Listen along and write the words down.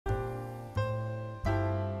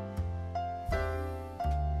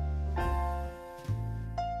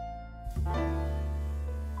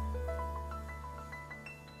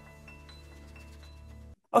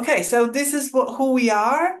Okay, so this is who we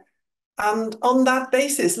are. And on that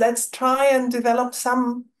basis, let's try and develop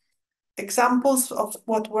some examples of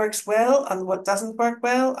what works well and what doesn't work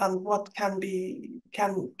well, and what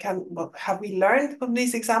what have we learned from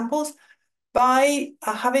these examples by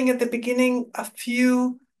having at the beginning a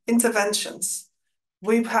few interventions.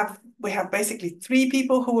 We have basically three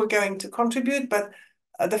people who are going to contribute, but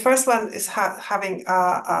the first one is having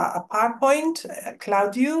a PowerPoint,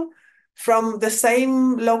 Claudiu, from the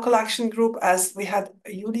same local action group as we had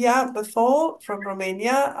Julia before from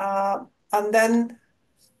Romania. And then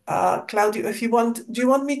Claudiu, if you want, do you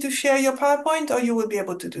want me to share your PowerPoint, or you will be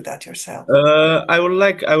able to do that yourself? I would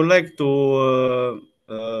like to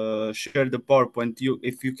share the PowerPoint.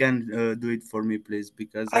 If you can do it for me, please,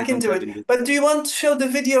 because I I can don't do have it. in But do you want to show the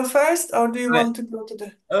video first, or do you want to go to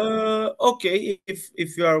the... Okay,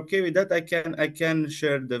 if you are okay with that, I can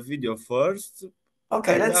share the video first,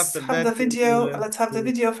 Okay, and let's after have that the video. Let's have the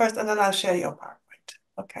video first, and then I'll share your PowerPoint.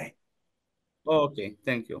 Okay. Okay,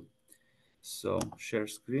 thank you. So share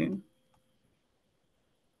screen.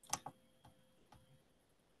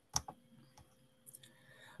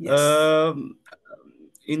 Yes.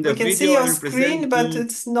 In the We can video, see I your will present screen, but you.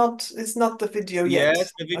 it's not the video yet.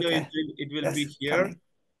 Yes, the video Okay. it will be Yes, here.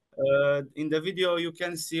 coming. In the video, you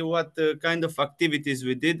can see what kind of activities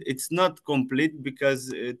we did. It's not complete because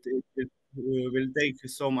it will take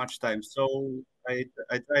so much time. So I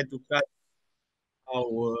try to cut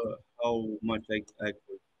how much I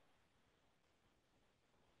could.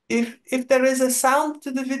 If there is a sound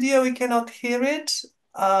to the video, we cannot hear it,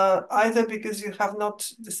 either because you have not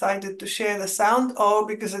decided to share the sound, or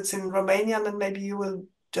because it's in Romanian, and maybe you will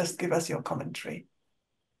just give us your commentary.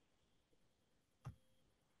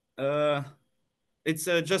 It's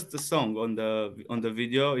just a song on the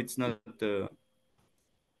video. It's not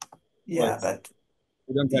Yeah, voice. but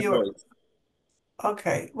We don't have you're voice.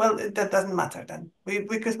 okay. Well, that doesn't matter then.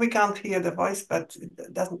 Because we can't hear the voice, but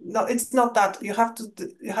it doesn't. No, it's not that. You have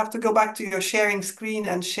to go back to your sharing screen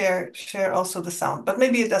and share also the sound. But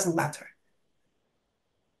maybe it doesn't matter.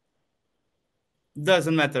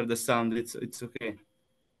 Doesn't matter the sound. It's okay.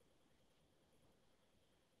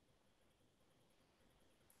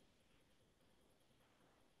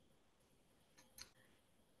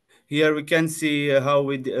 Here we can see how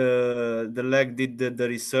the leg did the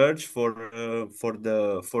research for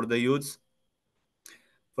the youths.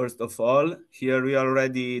 First of all, here we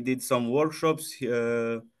already did some workshops.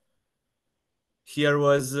 Here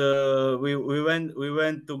was we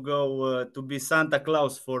went to go to be Santa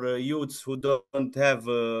Claus for youths who don't have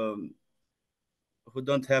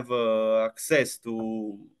access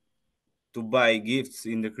to buy gifts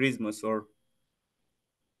in the Christmas. Or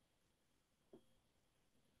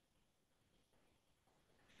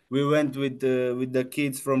we went with the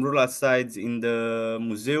kids from rural sides in the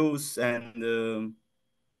museums, and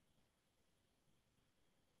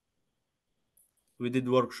we did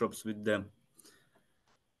workshops with them.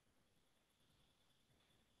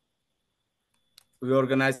 We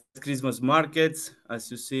organized Christmas markets,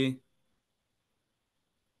 as you see,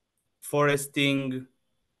 foresting,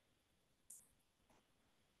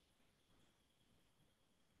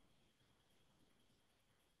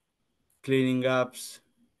 cleaning ups.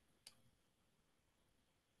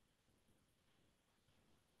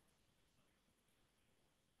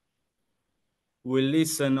 We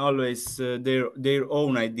listen always their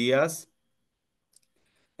own ideas,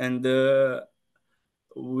 and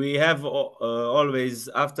we have always,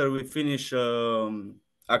 after we finish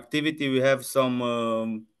activity, we have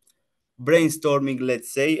some brainstorming,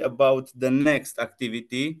 let's say, about the next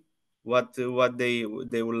activity, what they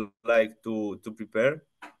would like to prepare.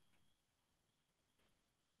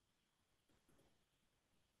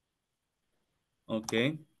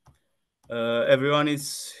 Okay, everyone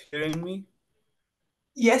is hearing me.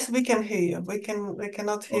 Yes, we can hear you. We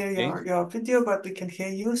cannot hear Okay. your video, but we can hear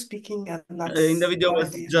you speaking, and In the that's video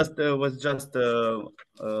already was just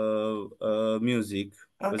music.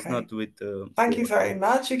 Was okay. not with Thank you very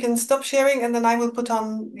much. You can stop sharing, and then I will put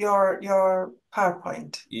on your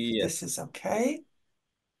PowerPoint, if this yes. is okay.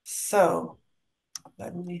 So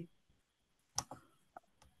let me...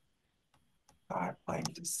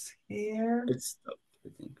 PowerPoint is here, It's stopped, I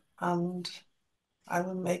think. and I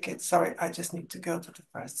will make it. Sorry, I just need to go to the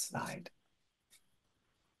first slide.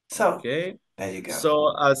 So Okay. there you go.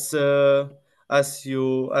 So as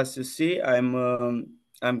you see, I'm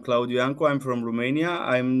Claudiu Iancu. I'm from Romania.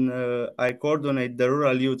 I coordinate the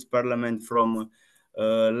Rural Youth Parliament from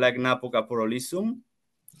Napoca, Prolissum.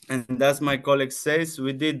 And as my colleague says,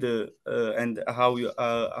 we did and how you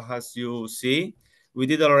as you see, we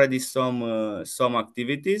did already some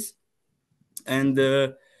activities, and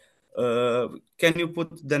Can you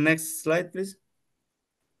put the next slide, please?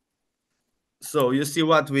 So you see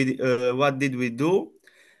what did we do?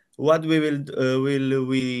 What will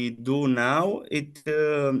we do now?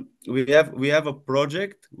 We have a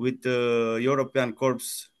project with European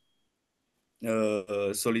Corps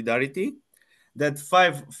Solidarity, that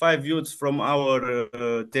five youths from our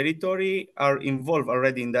territory are involved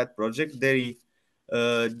already in that project. They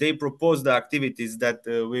propose the activities that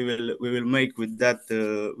we will make with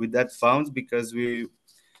that funds, because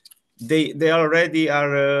they already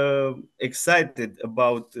are excited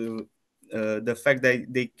about the fact that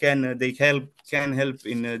they can help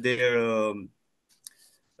in their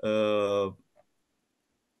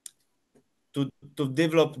to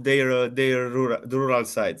develop their rural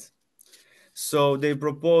sites. So they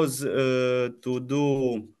propose to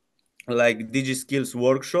do like DigiSkills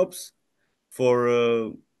workshops for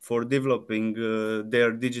developing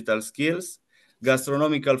their digital skills,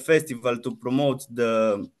 gastronomical festival to promote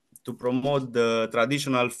the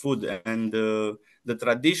traditional food and the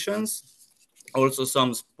traditions, also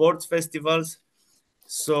some sports festivals.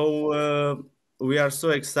 So we are so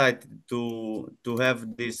excited to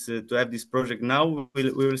have this project now.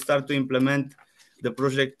 We will start to implement the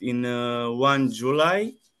project in 1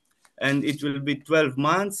 July, and it will be 12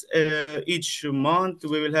 months. Each month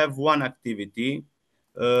we will have one activity.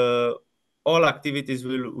 All activities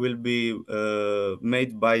will be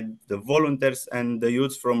made by the volunteers and the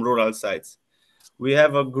youths from rural sites. We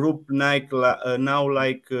have a group now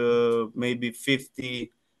like maybe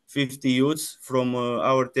 50 youths from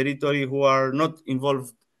our territory who are not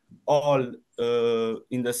involved all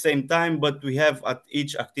in the same time, but we have at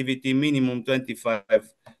each activity minimum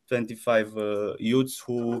 25 youths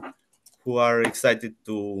who are excited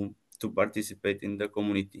to participate in the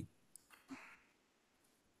community.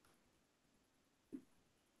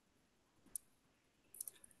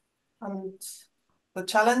 And the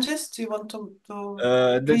challenges, do you want to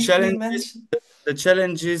the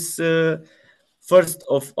challenges first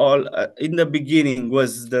of all, in the beginning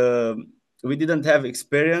was we didn't have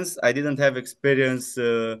experience. I didn't have experience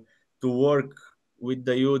to work with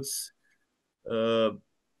the youths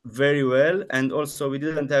very well, and also we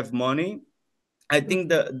didn't have money. I think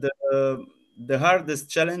the hardest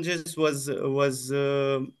challenges was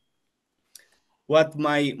what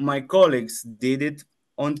my colleagues did it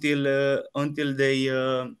until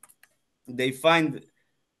they find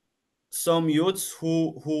some youths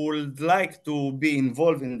who would like to be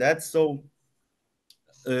involved in that, so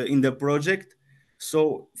in the project.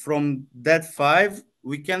 So from that 5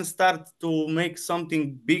 we can start to make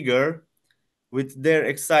something bigger with their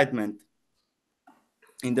excitement.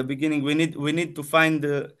 In the beginning we need to find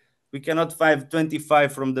we cannot find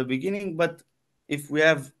 25 from the beginning, but if we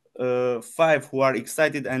have 5 who are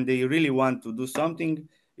excited and they really want to do something,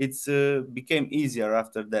 it's became easier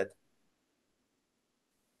after that.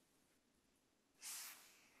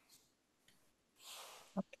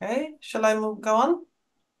 Okay, shall I go on?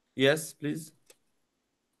 Yes, please.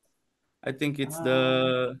 I think it's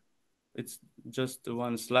it's just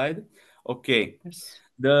one slide. Okay. Yes.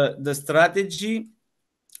 The strategy,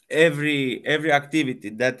 every activity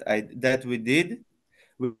that we did,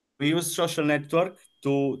 we use social network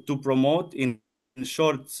to promote in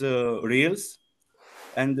short reels,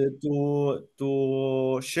 and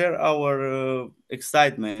to share our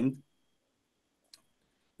excitement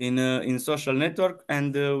in social network.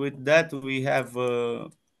 And with that we have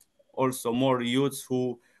also more youths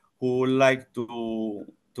who like to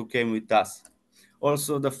came with us.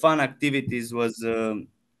 Also the fun activities was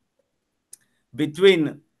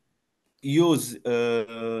between use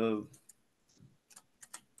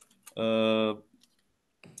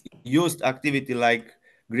used activity like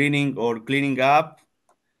greening or cleaning up.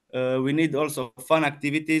 We need also fun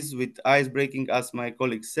activities with ice breaking, as my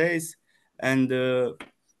colleague says. And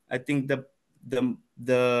I think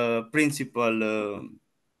the principal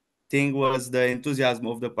thing was the enthusiasm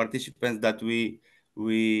of the participants that we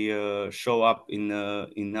show up in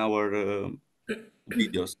our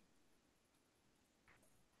videos.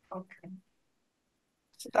 Okay.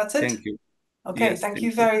 So that's it? Thank you. Okay, yes, thank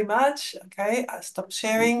you very much. Okay, I stop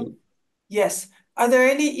sharing. Yes. Are there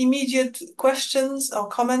any immediate questions or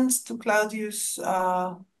comments to Claudiu's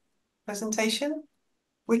presentation?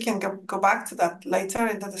 We can go back to that later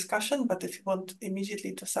in the discussion, but if you want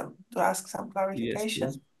immediately to ask some clarification.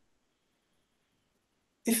 Yes,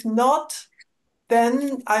 if not,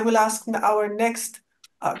 then I will ask our next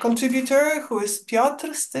contributor, who is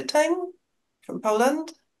Piotr Styczeń from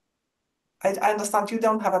Poland. I understand you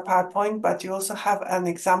don't have a PowerPoint, but you also have an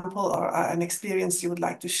example or an experience you would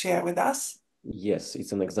like to share with us. Yes,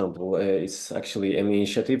 it's an example. It's actually an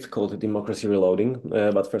initiative called Democracy Reloading.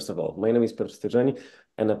 But first of all, my name is Piotr Styczeń,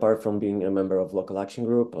 and apart from being a member of local action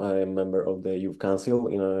group, I'm a member of the youth council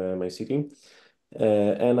in my city.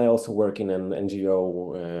 And I also work in an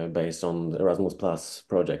NGO based on Erasmus Plus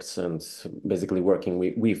projects and basically working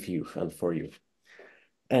with youth and for youth.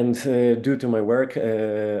 And due to my work,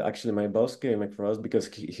 actually my boss came across because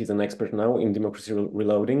he's an expert now in democracy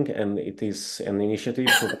reloading, and it is an initiative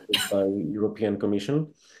provided by European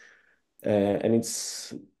Commission, and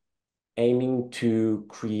it's aiming to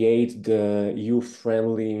create the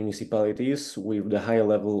youth-friendly municipalities with the high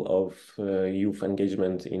level of youth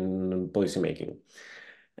engagement in policymaking.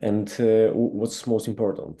 And what's most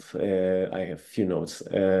important? I have few notes.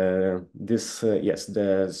 Yes,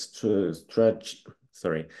 the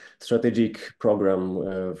strategic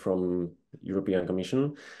program from European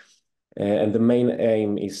Commission. And the main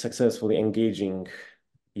aim is successfully engaging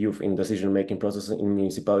youth in decision-making processes in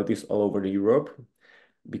municipalities all over Europe,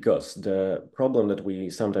 because the problem that we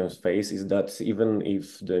sometimes face is that even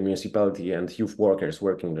if the municipality and youth workers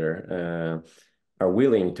working there are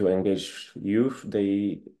willing to engage youth,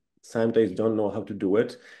 they sometimes don't know how to do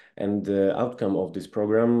it. And the outcome of this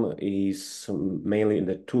program is mainly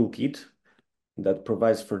the toolkit that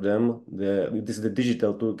provides for them this is the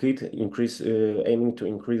digital toolkit aiming to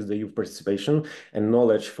increase the youth participation and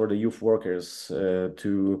knowledge for the youth workers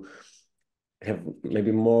to have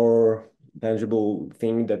maybe more tangible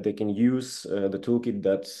thing that they can use, the toolkit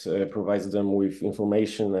that provides them with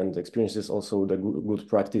information and experiences, also the good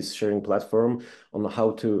practice sharing platform on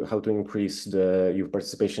how to increase the youth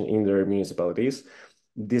participation in their municipalities.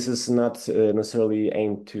 This is not necessarily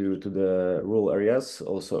aimed to the rural areas,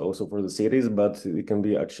 also for the cities, but it can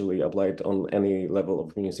be actually applied on any level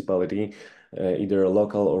of municipality, either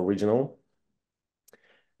local or regional.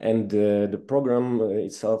 And the program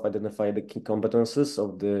itself identified the key competences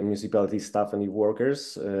of the municipality staff and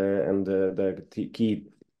workers, and the key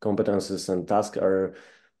competences and tasks are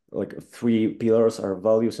like 3 pillars: are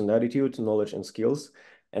values and attitude, knowledge and skills.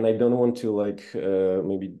 And I don't want to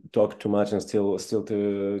maybe talk too much and still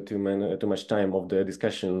too much time of the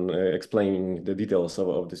discussion explaining the details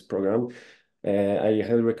of this program. I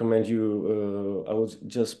highly recommend you. I will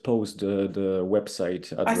just post the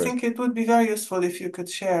website address. I think it would be very useful if you could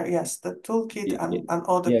share, yes, the toolkit and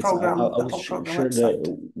all the yes, program, I the will whole program share website.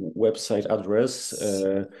 the website address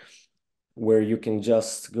where you can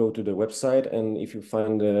just go to the website, and if you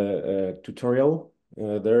find a tutorial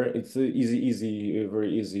there, it's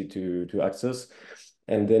very easy to access.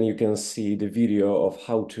 And then you can see the video of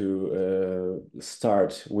how to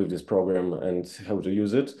start with this program and how to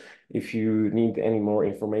use it. If you need any more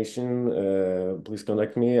information, please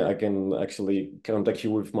contact me. I can actually contact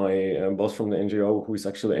you with my boss from the NGO, who is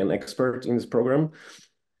actually an expert in this program.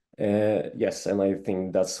 Yes, and I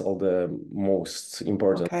think that's all the most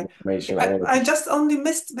important information I wanted to I just only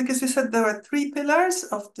missed, because you said there were 3 pillars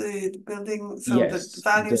of the building, so yes, the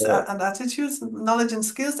values and attitudes, knowledge and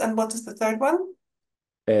skills, and what is the third one?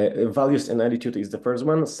 Values and attitude is the first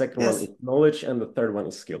one, the second one is knowledge, and the third one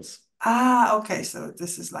is skills. Ah, okay, so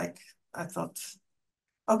this is like, I thought.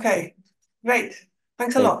 Okay, great.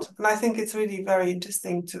 Thanks a lot. And I think it's really very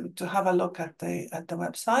interesting to have a look at the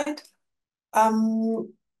website.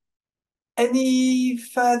 Any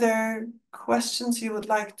further questions you would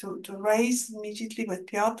like to raise immediately with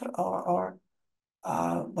Piotr, or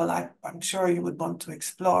well, I'm sure you would want to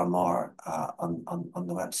explore more on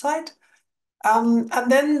the website. And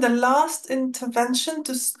then the last intervention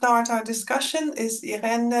to start our discussion is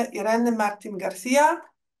Irene Martín García.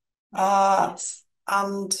 Yes.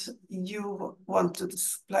 And you want to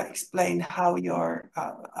explain how your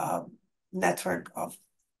network of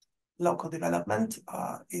local development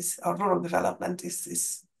rural development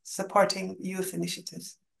is supporting youth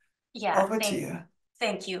initiatives. Yeah, Over to you.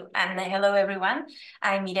 Thank you. And hello, everyone.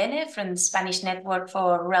 I'm Irene from the Spanish Network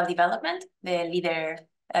for Rural Development, the LEADER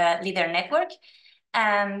network.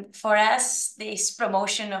 And for us, this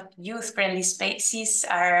promotion of youth-friendly spaces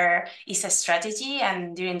is a strategy.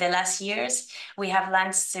 And during the last years, we have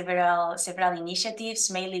launched several initiatives,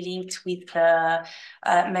 mainly linked with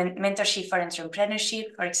mentorship for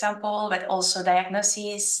entrepreneurship, for example, but also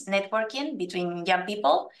diagnosis, networking between young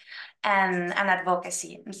people, and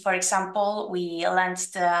advocacy. For example, we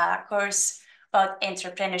launched a course about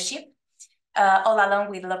entrepreneurship all along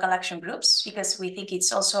with local action groups, because we think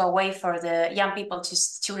it's also a way for the young people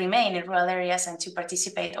to remain in rural areas and to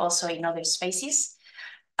participate also in other spaces.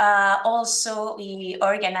 Also, we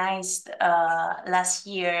organized last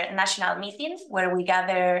year a national meeting where we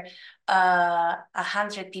gather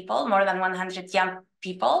 100 people, more than 100 young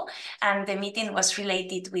people, and the meeting was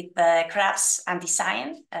related with crafts and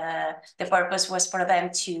design. The purpose was for them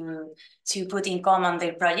to put in common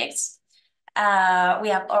their projects. We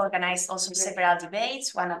have organized also several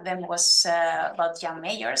debates. One of them was about young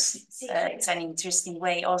mayors. It's an interesting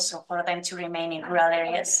way also for them to remain in rural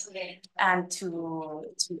areas and to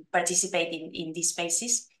participate in these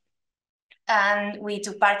spaces. And we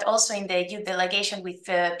took part also in the youth delegation with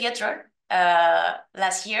Piotr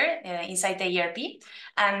last year inside the ERP,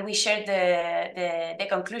 and we shared the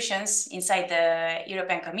conclusions inside the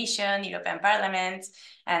European Commission, European Parliament,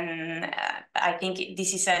 and I think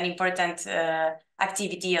this is an important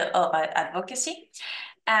activity of advocacy.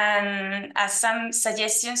 And as some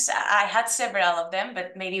suggestions, I had several of them,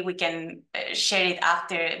 but maybe we can share it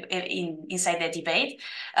after inside the debate.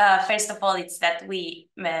 First of all, it's that we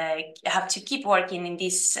have to keep working in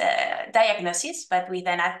this diagnosis, but with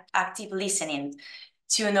an active listening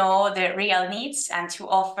to know the real needs and to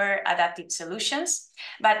offer adaptive solutions.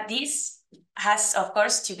 But this has, of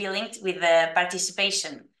course, to be linked with the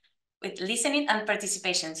participation, with listening and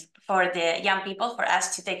participation for the young people, for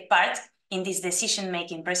us to take part in these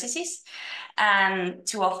decision-making processes and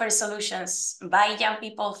to offer solutions by young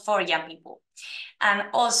people for young people. And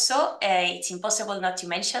also, it's impossible not to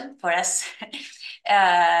mention for us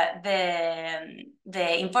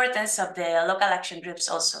the importance of the local action groups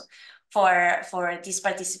also for this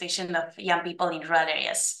participation of young people in rural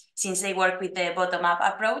areas, since they work with the bottom-up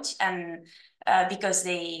approach and because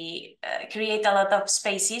they create a lot of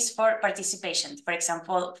spaces for participation. For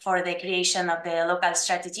example, for the creation of the local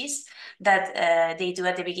strategies that they do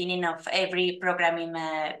at the beginning of every programming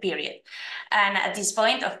period. And at this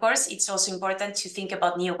point, of course, it's also important to think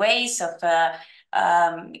about new ways of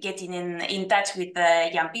getting in touch with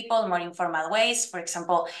young people, more informal ways. For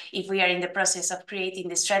example, if we are in the process of creating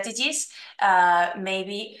the strategies,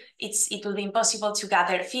 maybe it will be impossible to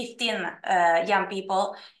gather 15 young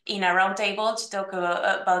people in a round table to talk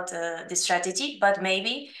about the strategy, but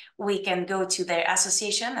maybe we can go to their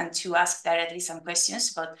association and to ask directly some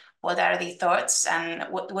questions about what are their thoughts and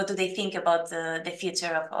what do they think about the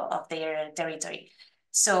future of their territory.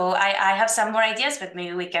 So I have some more ideas, but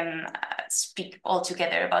maybe we can speak all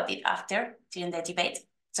together about it after during the debate.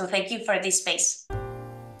 So thank you for this space.